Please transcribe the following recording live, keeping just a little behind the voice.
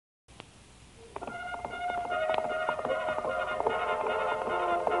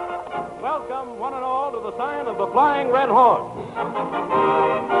welcome one and all to the sign of the Flying Red Horse.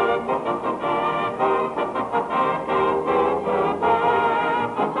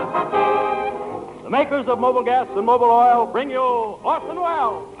 The makers of Mobil Gas and Mobil Oil bring you Orson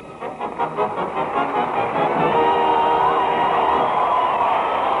Welles.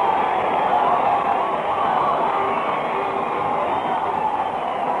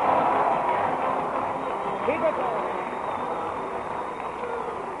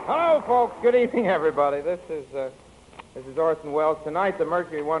 Hello, folks. Good evening, everybody. This is Orson Welles. Tonight, the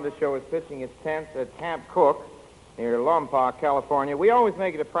Mercury Wonder Show is pitching its tent at Camp Cook near Lompoc, California. We always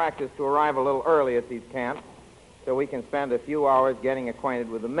make it a practice to arrive a little early at these camps so we can spend a few hours getting acquainted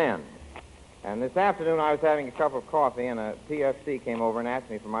with the men. And this afternoon, I was having a cup of coffee, and a PFC came over and asked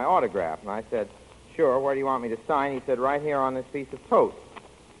me for my autograph. And I said, sure, where do you want me to sign? He said, right here on this piece of toast.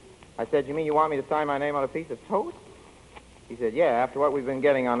 I said, you mean you want me to sign my name on a piece of toast? He said, yeah, after what we've been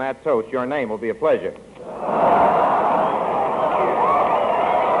getting on that toast, your name will be a pleasure.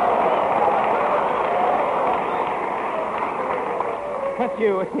 But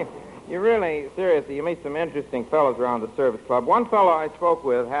you really, seriously, you meet some interesting fellows around the service club. One fellow I spoke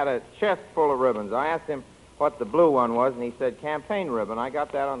with had a chest full of ribbons. I asked him what the blue one was, and he said, campaign ribbon. I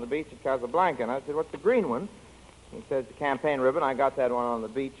got that on the beach at Casablanca. And I said, what's the green one? He said, the campaign ribbon. I got that one on the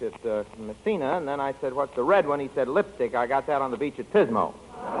beach at Messina. And then I said, what's the red one? He said, lipstick. I got that on the beach at Pismo.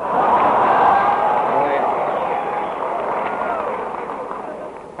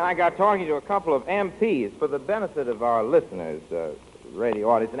 I got talking to a couple of MPs for the benefit of our listeners, radio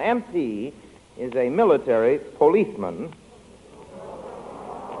audience. An MP is a military policeman.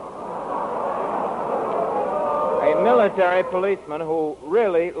 A military policeman who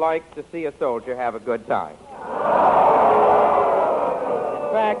really likes to see a soldier have a good time.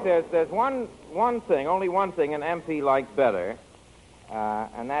 In fact, there's one thing, only one thing an MP likes better,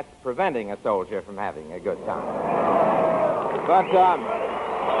 and that's preventing a soldier from having a good time. But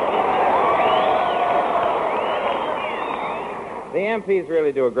the MPs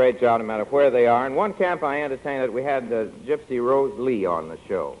really do a great job no matter where they are. In one camp I entertained at, we had Gypsy Rose Lee on the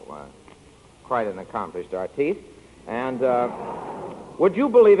show, quite an accomplished artiste. And would you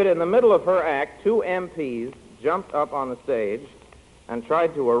believe it, in the middle of her act, two MPs jumped up on the stage and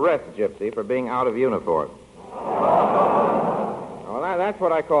tried to arrest Gypsy for being out of uniform. Well, that's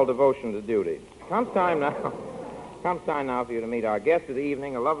what I call devotion to duty. Comes time now for you to meet our guest of the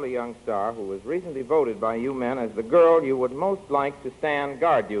evening, a lovely young star who was recently voted by you men as the girl you would most like to stand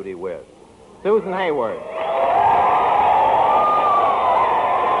guard duty with, Susan Hayward.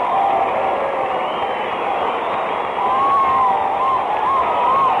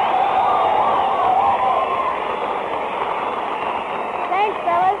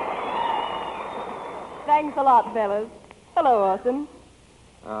 Thanks a lot, fellas. Hello, Orson.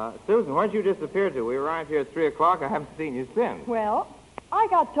 Susan, where'd you disappear to? We arrived here at 3 o'clock. I haven't seen you since. Well, I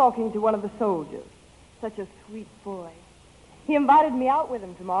got talking to one of the soldiers. Such a sweet boy. He invited me out with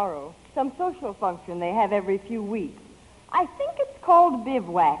him tomorrow. Some social function they have every few weeks. I think it's called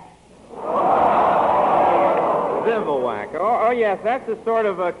bivouac. Bivouac. Oh, yes, that's a sort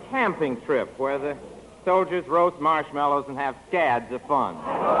of a camping trip where the soldiers roast marshmallows and have scads of fun.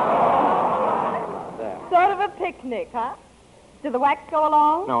 Sort of a picnic, huh? Do the whacks go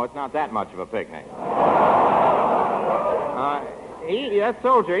along? No, it's not that much of a picnic. That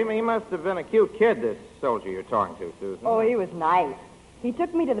soldier, he must have been a cute kid, this soldier you're talking to, Susan. Oh, he was nice. He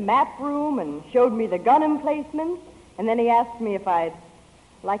took me to the map room and showed me the gun emplacements, and then he asked me if I'd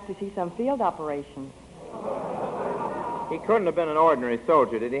like to see some field operations. He couldn't have been an ordinary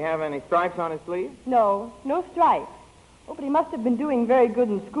soldier. Did he have any stripes on his sleeve? No stripes. Oh, but he must have been doing very good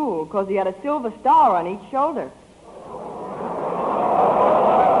in school, because he had a silver star on each shoulder.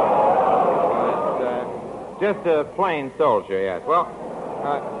 Just a plain soldier, yes. Well,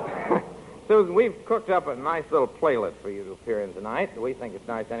 Susan, we've cooked up a nice little playlist for you to appear in tonight. We think it's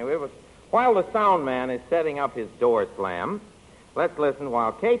nice anyway. But while the sound man is setting up his door slam, let's listen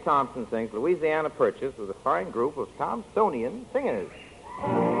while Kay Thompson sings Louisiana Purchase with a fine group of Thompsonian singers. Oh,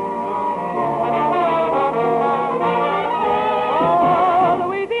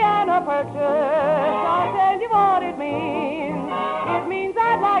 Louisiana Purchase, I'll tell you what it means. It means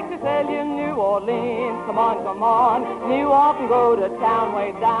I'd like to tell you New Orleans. Come on. New York and go to town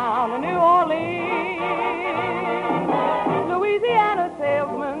way down to New Orleans. Louisiana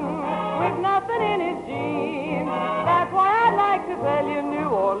salesman with nothing in his jeans. That's why I'd like to tell you New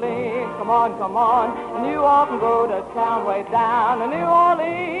Orleans. Come on. New York and go to town way down to New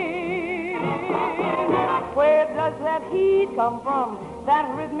Orleans. Where does that heat come from? that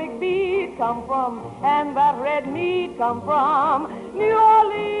rhythmic beat come from, and that red meat come from New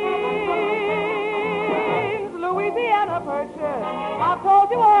Orleans, Louisiana Purchase. I've told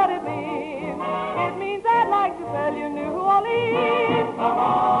you what it means. It means I'd like to sell you New Orleans. Come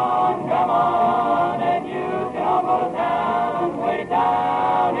on, and you can all go down, way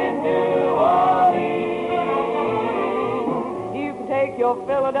down in New Orleans. You can take your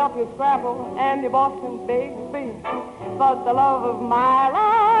Philadelphia scrapple and your Boston baked beef, but the love of my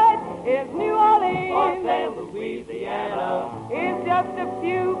life is New Orleans. For sale, Louisiana. It's just a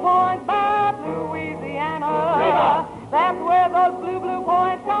few points by Louisiana. That's where those blue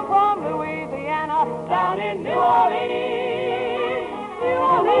points come from, Louisiana. Down in New Orleans. New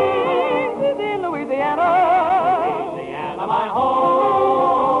Orleans is in Louisiana. Louisiana, my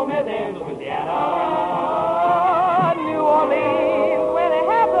home is in Louisiana. New Orleans, where they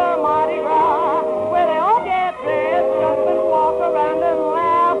have the Mardi Gras, where they all get dressed up and walk around and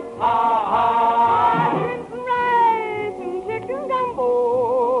laugh. Drink some rice and chicken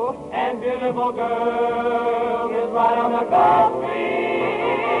gumbo, And beautiful girls is right on the Gulf Stream.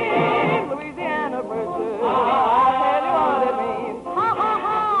 Louisiana Purchase. I'll tell you what it means. Ha ha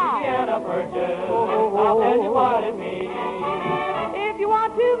ha. Louisiana Purchase. I'll tell you what it means. If you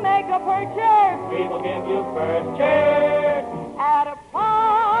want to make a purchase We will give you first chance. at a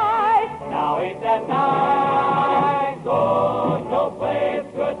price, Now ain't that nice? Oh, no place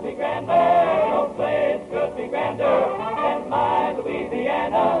could be grander. No place could be grander than my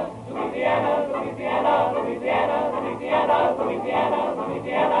Louisiana. Louisiana, Louisiana, Louisiana, Louisiana, Louisiana,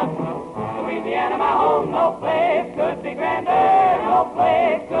 Louisiana. Louisiana, my home. No place could be grander. No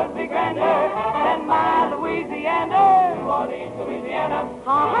place could be grander than my Louisiana. New Orleans, Louisiana.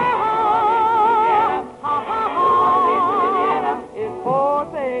 ha ha ha. Ha ha ha. It's for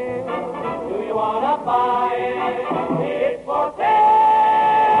sale. Do you wanna buy it? It's for sale.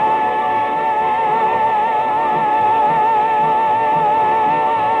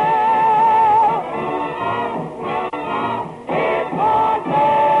 It's for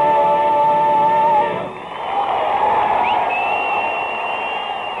sale.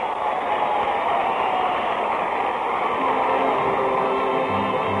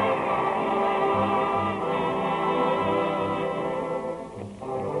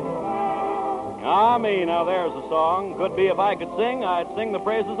 Ah, me, now there's a song. Could be if I could sing, I'd sing the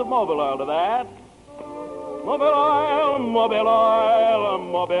praises of Mobile Oil to that. Mobile Oil, Mobile Oil,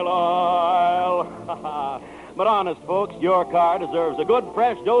 Mobile Oil. But honest, folks, your car deserves a good,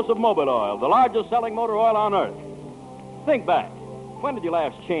 fresh dose of Mobile Oil, the largest selling motor oil on earth. Think back. When did you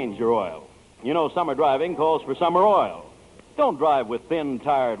last change your oil? You know, summer driving calls for summer oil. Don't drive with thin,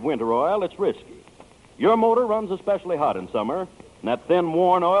 tired winter oil. It's risky. Your motor runs especially hot in summer, and that thin,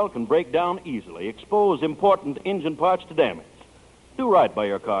 worn oil can break down easily, expose important engine parts to damage. Do right by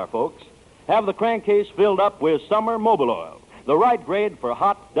your car, folks. Have the crankcase filled up with summer Mobile Oil, the right grade for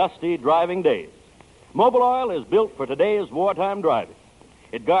hot, dusty driving days. Mobile Oil is built for today's wartime driving.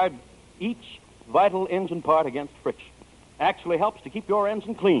 It guards each vital engine part against friction. Actually helps to keep your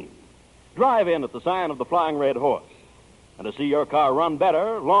engine clean. Drive in at the sign of the Flying Red Horse. And to see your car run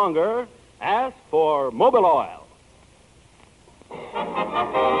better, longer, ask for Mobile Oil.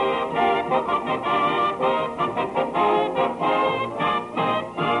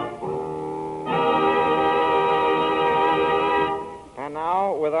 And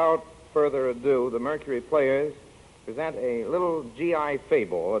now, without further ado, the Mercury Players present a little GI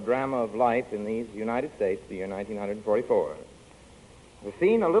fable, a drama of life in these United States, the year 1944. We've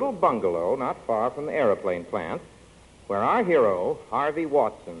seen a little bungalow not far from the aeroplane plant where our hero, Harvey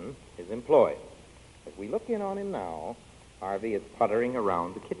Watson, is employed. As we look in on him now, Harvey is puttering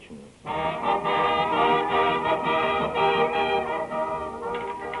around the kitchen.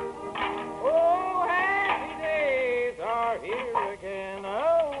 Oh, happy days are here again.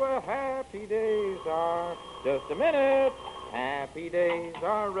 Oh, happy days are... Just a minute. Happy days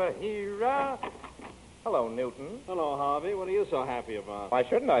are here. Hello, Newton. Hello, Harvey. What are you so happy about? Why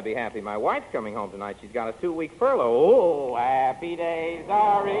shouldn't I be happy? My wife's coming home tonight. She's got a 2-week furlough. Oh, happy days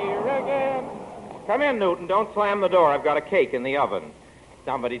are here again. Come in, Newton. Don't slam the door. I've got a cake in the oven.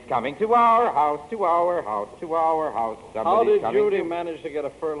 Somebody's coming to our house, to our house, to our house. How did coming Judy to... manage to get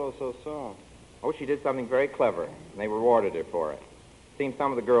a furlough so soon? Oh, she did something very clever, and they rewarded her for it. Seems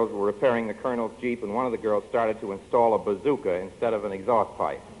some of the girls were repairing the colonel's Jeep, and one of the girls started to install a bazooka instead of an exhaust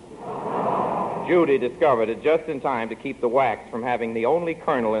pipe. Judy discovered it just in time to keep the wax from having the only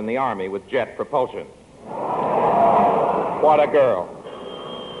colonel in the Army with jet propulsion. What a girl.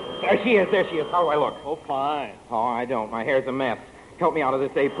 There she is. How do I look? Oh, fine. Oh, I don't. My hair's a mess. Help me out of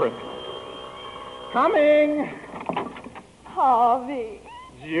this apron. Coming. Harvey.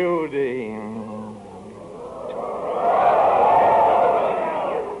 Judy.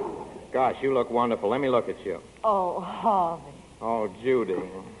 Gosh, you look wonderful. Let me look at you. Oh, Harvey. Oh, Judy.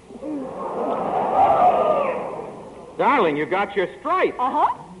 Darling, you got your stripe. Uh-huh.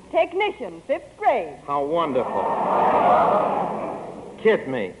 Technician, 5th grade. How wonderful. Kiss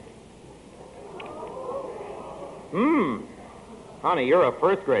me. Honey, you're a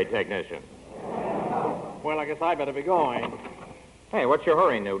 1st grade technician. Well, I guess I better be going. Hey, what's your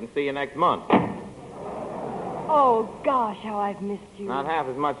hurry, Newton? See you next month. Oh, gosh, how I've missed you. Not half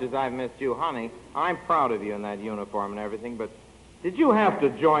as much as I've missed you, honey. I'm proud of you in that uniform and everything, but did you have to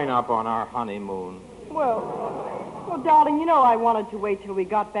join up on our honeymoon? Well, darling, you know I wanted to wait till we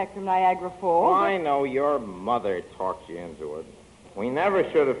got back from Niagara Falls. Oh, I know your mother talked you into it. We never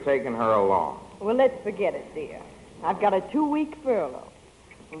should have taken her along. Well, let's forget it, dear. I've got a 2-week furlough.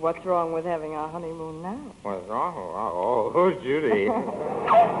 What's wrong with having our honeymoon now? What's wrong? Oh, Judy.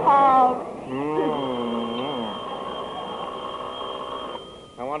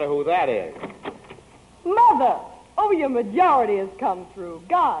 I wonder who that is. Mother! Oh, your majority has come through.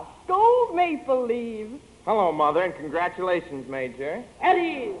 Gosh, gold maple leaves. Hello, Mother, and congratulations, Major.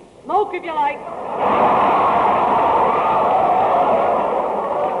 Eddie, smoke if you like.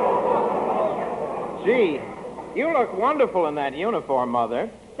 Gee, you look wonderful in that uniform, Mother.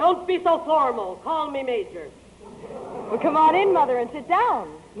 Don't be so formal. Call me Major. Well, come on in, Mother, and sit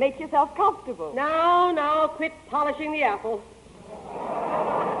down. Make yourself comfortable. Now, quit polishing the apple.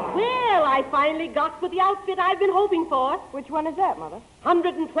 Well, I finally got with the outfit I've been hoping for. Which one is that, Mother?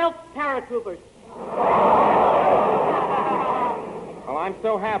 112th Paratroopers. Well, I'm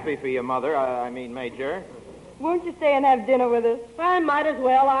so happy for you, Mother. I mean, Major. Won't you stay and have dinner with us? I might as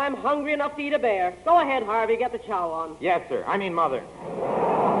well. I'm hungry enough to eat a bear. Go ahead, Harvey. Get the chow on. Yes, sir. I mean, Mother.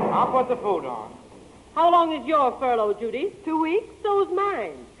 I'll put the food on. How long is your furlough, Judy? 2 weeks? So's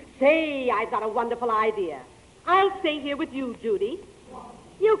mine. Say, I've got a wonderful idea. I'll stay here with you, Judy.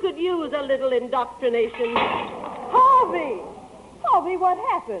 You could use a little indoctrination. Harvey! Harvey, what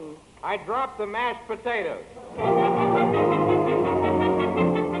happened? I dropped the mashed potatoes.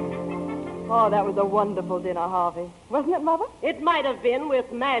 Oh, that was a wonderful dinner, Harvey. Wasn't it, Mother? It might have been with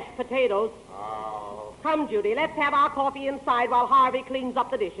mashed potatoes. Oh. Come, Judy, let's have our coffee inside while Harvey cleans up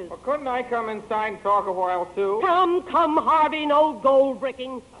the dishes. Well, couldn't I come inside and talk a while, too? Come, Harvey, no gold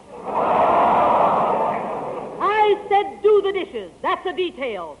bricking. I said do the dishes. That's a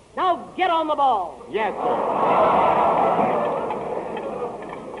detail. Now get on the ball. Yes, sir.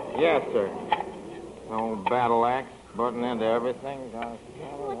 Yes, sir. No battle axe, button into everything.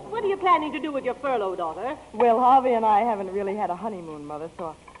 What are you planning to do with your furlough, daughter? Well, Harvey and I haven't really had a honeymoon, Mother,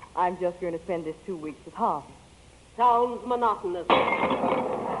 so I'm just going to spend this 2 weeks with Harvey. Sounds monotonous. That's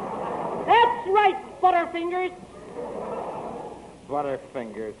right, Butterfingers.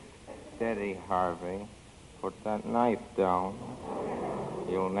 Butterfingers. Steady, Harvey. Put that knife down.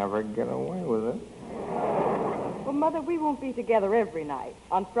 You'll never get away with it. Well, Mother, we won't be together every night.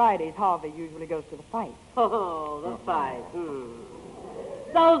 On Fridays, Harvey usually goes to the fight. Oh, the fight.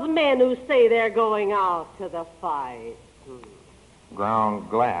 Those men who say they're going out to the fight. Ground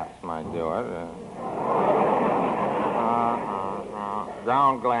glass might do it.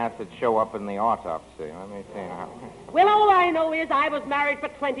 Ground glass would show up in the autopsy. Let me see now. Well, all I know is I was married for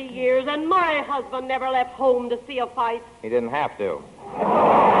 20 years, and my husband never left home to see a fight. He didn't have to.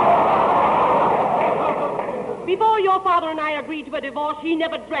 Before your father and I agreed to a divorce, he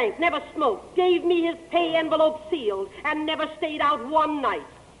never drank, never smoked, gave me his pay envelope sealed, and never stayed out one night.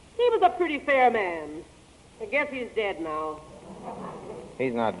 He was a pretty fair man. I guess he's dead now.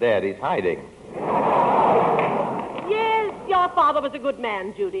 He's not dead. He's hiding. Yes, your father was a good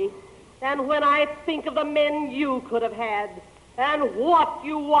man, Judy. And when I think of the men you could have had, and what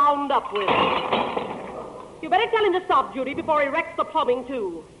you wound up with. You better tell him to stop, Judy, before he wrecks the plumbing,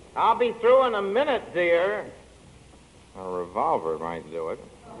 too. I'll be through in a minute, dear. A revolver might do it.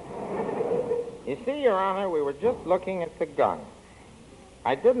 You see, Your Honor, we were just looking at the gun.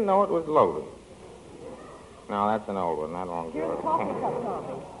 I didn't know it was loaded. No, that's an old one. That won't do Here's it. coffee cup,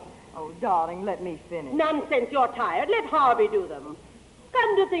 Harvey. Oh, darling, let me finish. Nonsense, you're tired. Let Harvey do them.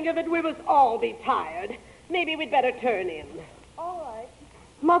 Come to think of it, we must all be tired. Maybe we'd better turn in. All right.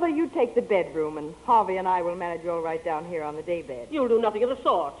 Mother, you take the bedroom, and Harvey and I will manage all right down here on the day bed. You'll do nothing of the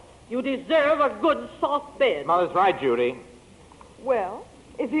sort. You deserve a good, soft bed. Mother's right, Judy. Well,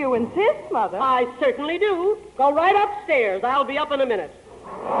 if you insist, Mother. I certainly do. Go right upstairs. I'll be up in a minute.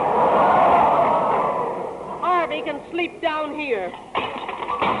 Harvey can sleep down here.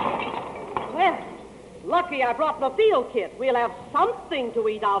 Well, lucky I brought the field kit. We'll have something to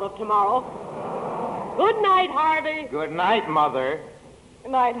eat out of tomorrow. Good night, Harvey. Good night, Mother.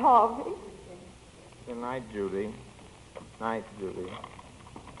 Good night, Harvey. Good night, Judy. Night, Judy.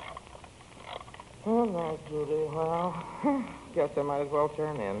 Good night, Judy. Well, guess I might as well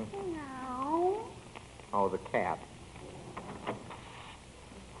turn in. No. Oh, the cat.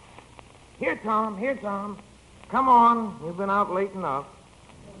 Here, Tom. Here, Tom. Come on. You've been out late enough.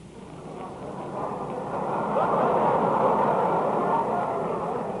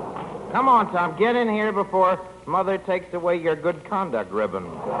 Come on, Tom. Get in here before Mother takes away your good conduct ribbon.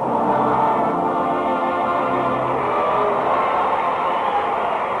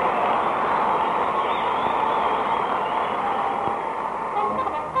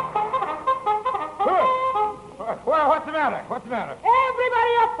 Well, what's the matter? What's the matter?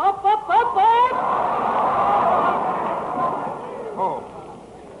 Everybody up, up, up, up, up. Oh,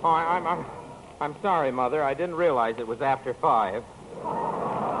 I'm sorry, Mother. I didn't realize it was after 5.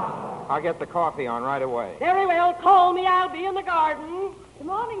 I'll get the coffee on right away. Very well, call me. I'll be in the garden. Good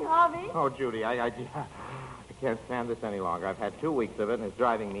morning, Harvey. Oh, Judy, I can't stand this any longer. I've had 2 weeks of it, and it's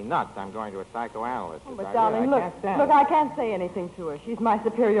driving me nuts. I'm going to a psychoanalyst. Oh, but, darling, look, I can't say anything to her. She's my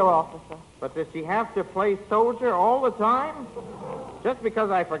superior officer. But does she have to play soldier all the time? Just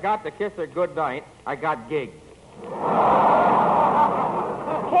because I forgot to kiss her good night, I got gigged.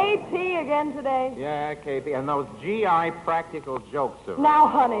 KP again today? Yeah, KP, and those GI practical jokes of her. Now,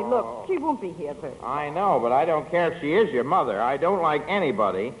 honey, look, she won't be here very. I know, but I don't care if she is your mother. I don't like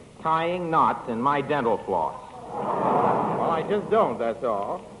anybody tying knots in my dental floss. Well, I just don't, that's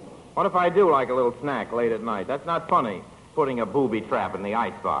all. What if I do like a little snack late at night? That's not funny, putting a booby trap in the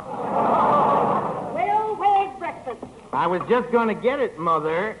icebox. Well, where's breakfast? I was just going to get it,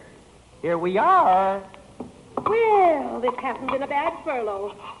 Mother. Here we are. Well, this hasn't been a bad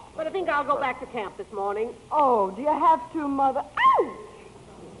furlough. But I think I'll go back to camp this morning. Oh, do you have to, Mother? Ow!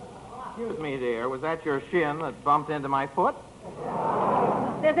 Excuse me, dear. Was that your shin that bumped into my foot?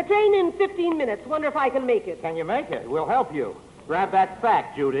 There's a train in 15 minutes. Wonder if I can make it. Can you make it? We'll help you. Grab that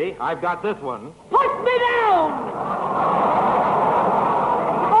sack, Judy. I've got this one. Push me down!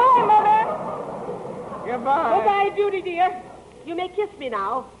 Bye, Mother. Goodbye. Goodbye, Judy, dear. You may kiss me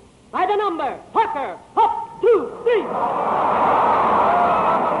now. By the number. Parker. Hop, 2, 3.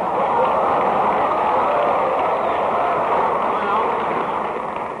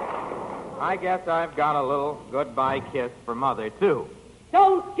 I guess I've got a little goodbye kiss for Mother, too.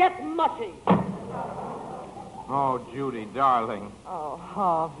 Don't get mushy. Oh, Judy, darling. Oh,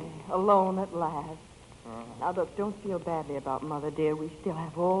 Harvey, alone at last. Now, look, don't feel badly about Mother, dear. We still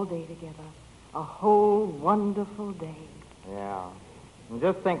have all day together. A whole wonderful day. Yeah. And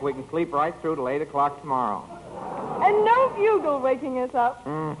just think we can sleep right through till 8 o'clock tomorrow. And no bugle waking us up.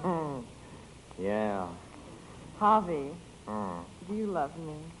 Mm-hmm. Yeah. Harvey, do you love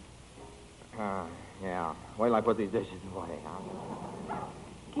me? Yeah. Wait till I put these dishes away, huh?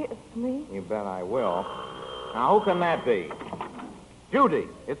 Kiss me? You bet I will. Now, who can that be? Judy,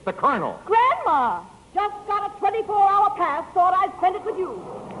 it's the Colonel. Grandma! Just got a 24-hour pass. Thought I'd spend it with you.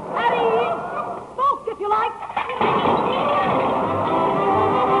 At ease. Smoke, if you like.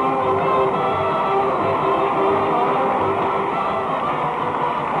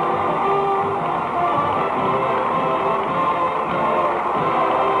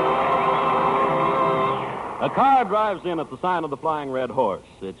 A car drives in at the sign of the Flying Red Horse.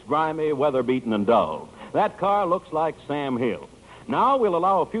 It's grimy, weather-beaten, and dull. That car looks like Sam Hill. Now we'll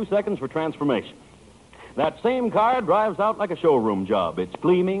allow a few seconds for transformation. That same car drives out like a showroom job. It's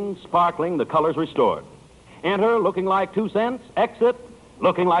gleaming, sparkling, the colors restored. Enter looking like 2 cents, exit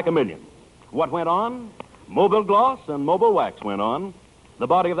looking like $1 million. What went on? Mobile gloss and mobile wax went on. The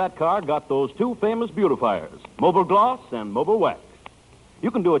body of that car got those 2 famous beautifiers, mobile gloss and mobile wax. You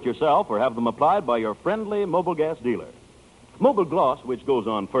can do it yourself or have them applied by your friendly mobile gas dealer. Mobile gloss, which goes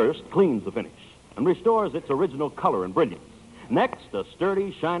on first, cleans the finish and restores its original color and brilliance. Next, a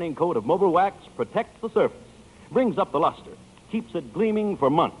sturdy, shining coat of mobile wax protects the surface, brings up the luster, keeps it gleaming for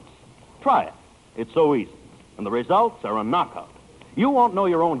months. Try it. It's so easy. And the results are a knockout. You won't know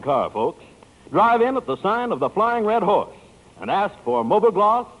your own car, folks. Drive in at the sign of the Flying Red Horse and ask for mobile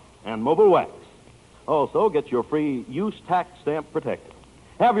gloss and mobile wax. Also, get your free use tax stamp protector.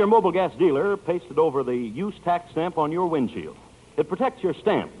 Have your mobile gas dealer paste it over the use tax stamp on your windshield. It protects your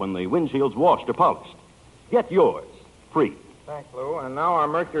stamp when the windshield's washed or polished. Get yours free. Thanks, Lou. And now our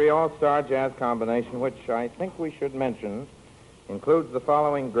Mercury All-Star Jazz combination, which I think we should mention, includes the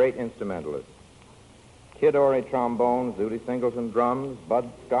following great instrumentalists. Kid Ory trombone, Zutty Singleton drums, Bud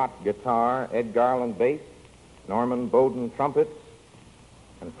Scott guitar, Ed Garland bass, Norman Bowden trumpets,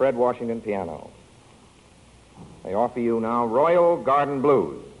 and Fred Washington piano. They offer you now Royal Garden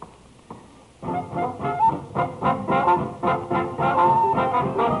Blues.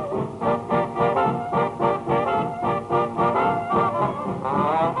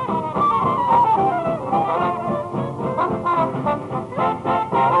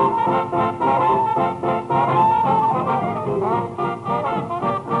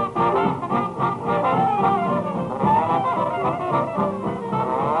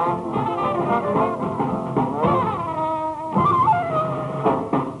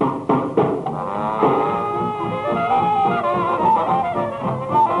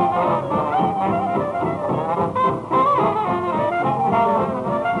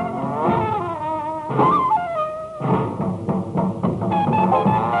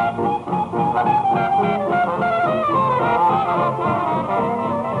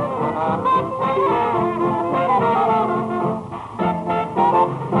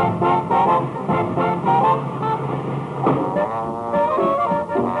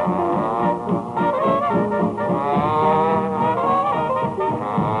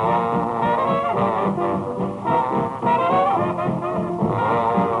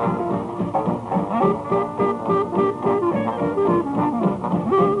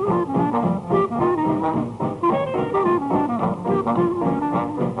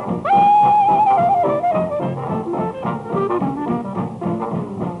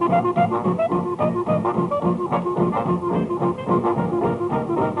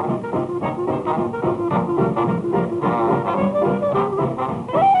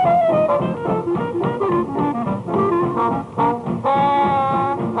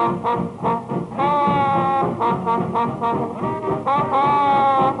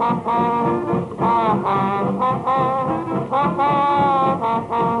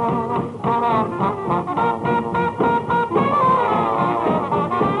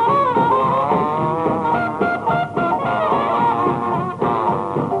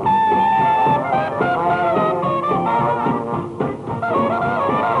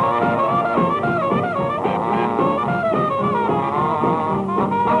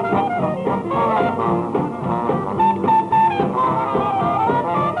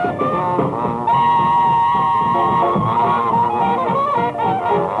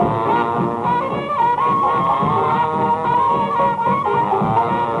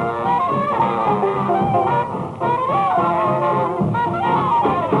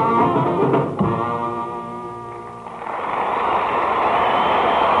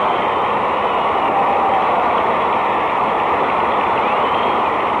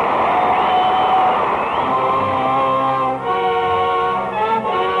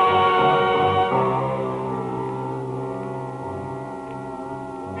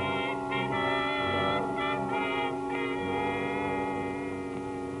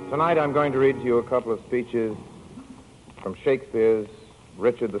 Tonight I'm going to read to you a couple of speeches from Shakespeare's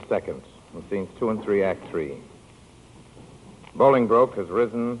Richard II, in scenes 2 and 3, Act 3. Bolingbroke has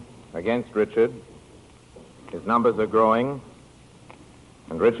risen against Richard. His numbers are growing,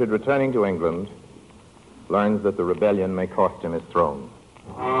 and Richard, returning to England, learns that the rebellion may cost him his throne.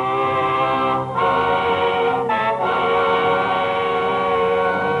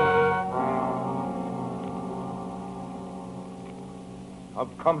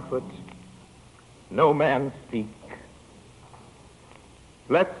 Of comfort, no man speak.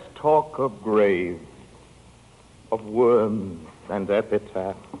 Let's talk of graves, of worms and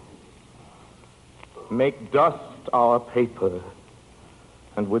epitaphs. Make dust our paper,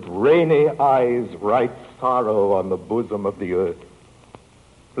 and with rainy eyes write sorrow on the bosom of the earth.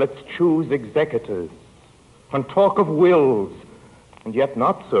 Let's choose executors, and talk of wills, and yet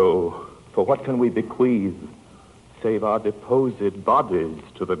not so, for what can we bequeath? Save our deposed bodies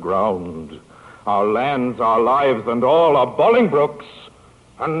to the ground. Our lands, our lives, and all are Bolingbroke's,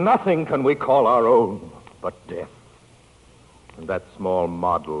 and nothing can we call our own but death. And that small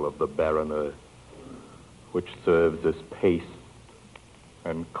model of the barren earth, which serves as paste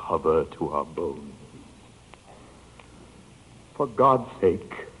and cover to our bones. For God's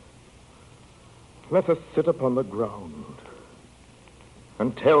sake, let us sit upon the ground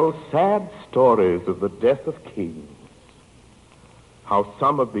and tell sad stories of the death of kings, how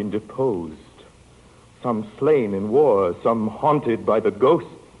some have been deposed, some slain in war, some haunted by the ghosts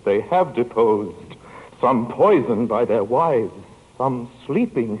they have deposed, some poisoned by their wives, some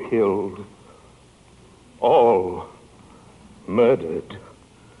sleeping killed, all murdered.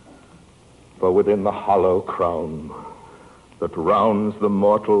 For within the hollow crown that rounds the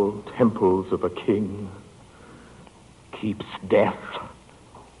mortal temples of a king keeps death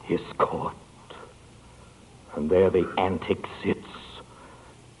his court, and there the antic sits,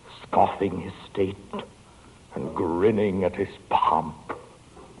 scoffing his state and grinning at his pomp,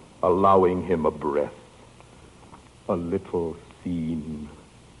 allowing him a breath, a little scene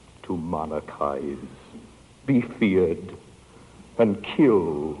to monarchize, be feared, and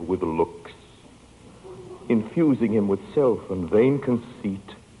kill with looks, infusing him with self and vain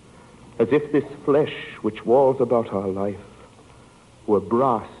conceit, as if this flesh which walls about our life were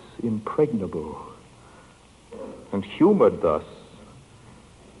brass impregnable, and humored thus,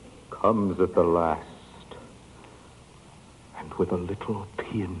 comes at the last, and with a little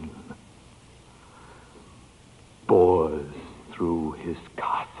pin bores through his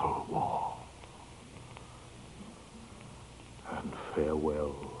castle wall. And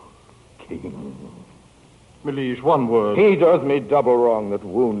farewell, King. My liege, one word. He does me double wrong that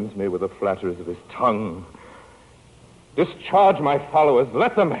wounds me with the flatteries of his tongue. Discharge my followers,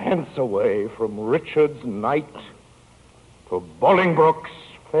 let them hence away from Richard's night to Bolingbroke's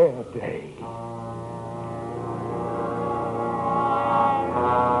fair day.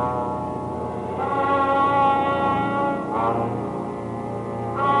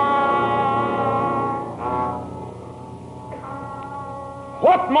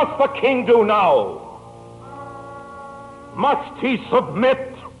 What must the king do now? Must he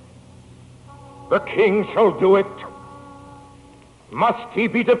submit? The king shall do it. Must he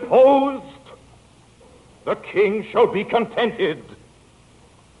be deposed? The king shall be contented.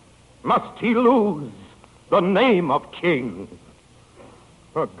 Must he lose the name of king?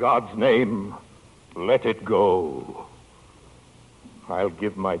 For God's name, let it go. I'll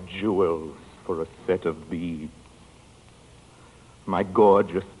give my jewels for a set of beads, my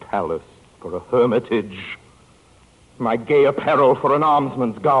gorgeous palace for a hermitage, my gay apparel for an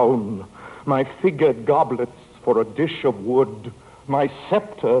almsman's gown, my figured goblets for a dish of wood, my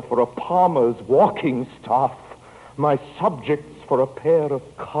scepter for a palmer's walking staff, my subjects for a pair of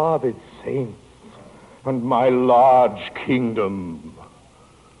carved saints, and my large kingdom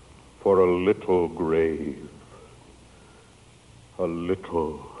for a little grave. A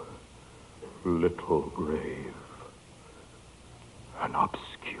little grave. An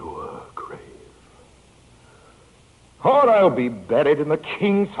obscure grave. Or I'll be buried in the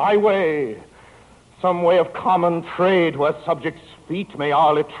king's highway, some way of common trade where subjects' feet may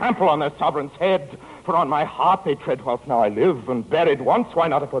hourly trample on their sovereign's head, for on my heart they tread whilst now I live, and buried once, why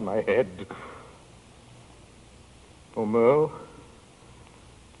not upon my head? O Merle,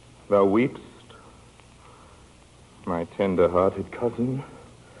 thou weepst, my tender-hearted cousin.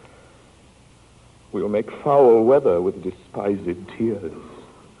 We'll make foul weather with despised tears.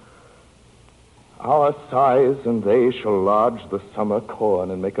 Our sighs and they shall lodge the summer corn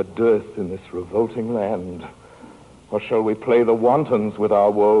and make a dearth in this revolting land. Or shall we play the wantons with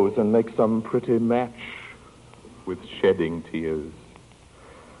our woes and make some pretty match with shedding tears?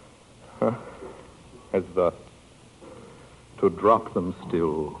 As thus, to drop them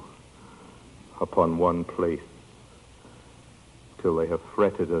still upon one place, till they have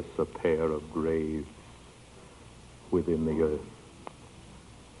fretted us a pair of graves within the earth,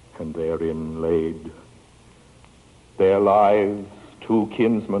 and therein laid their lives, two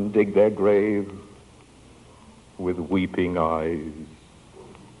kinsmen dig their grave with weeping eyes.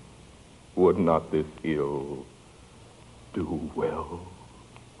 Would not this ill do well?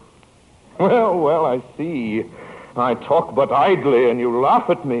 Well, I see. I talk but idly, and you laugh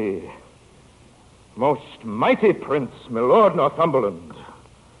at me. Most mighty prince, my lord Northumberland,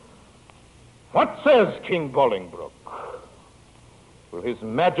 what says King Bolingbroke? Will his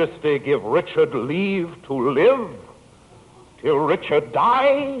majesty give Richard leave to live till Richard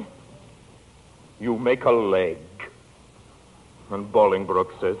die? You make a leg, and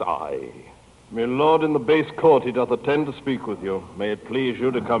Bolingbroke says aye. My lord, in the base court he doth attend to speak with you. May it please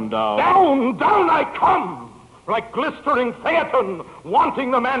you to come down. Down I come, like glistering phaeton,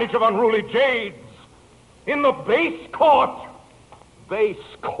 wanting the manage of unruly jades. In the base court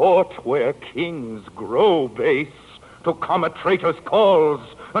where kings grow base, to come at traitors' calls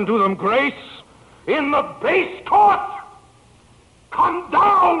and do them grace. In the base court, come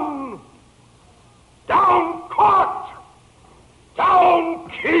down! Down court! Down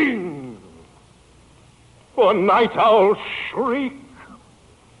king! For night owls shriek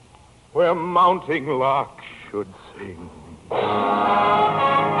where mounting lark should sing.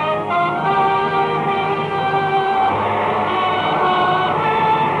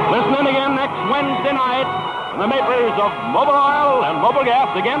 Listen in again next Wednesday night. The makers of Mobil Oil and Mobil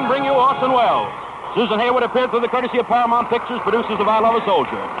Gas again bring you Orson Welles. Susan Hayward appeared through the courtesy of Paramount Pictures, producers of I Love a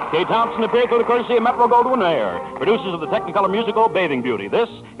Soldier. Kay Thompson appeared through the courtesy of Metro-Goldwyn-Mayer, producers of the Technicolor musical Bathing Beauty. This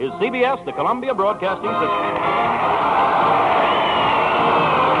is CBS, the Columbia Broadcasting System.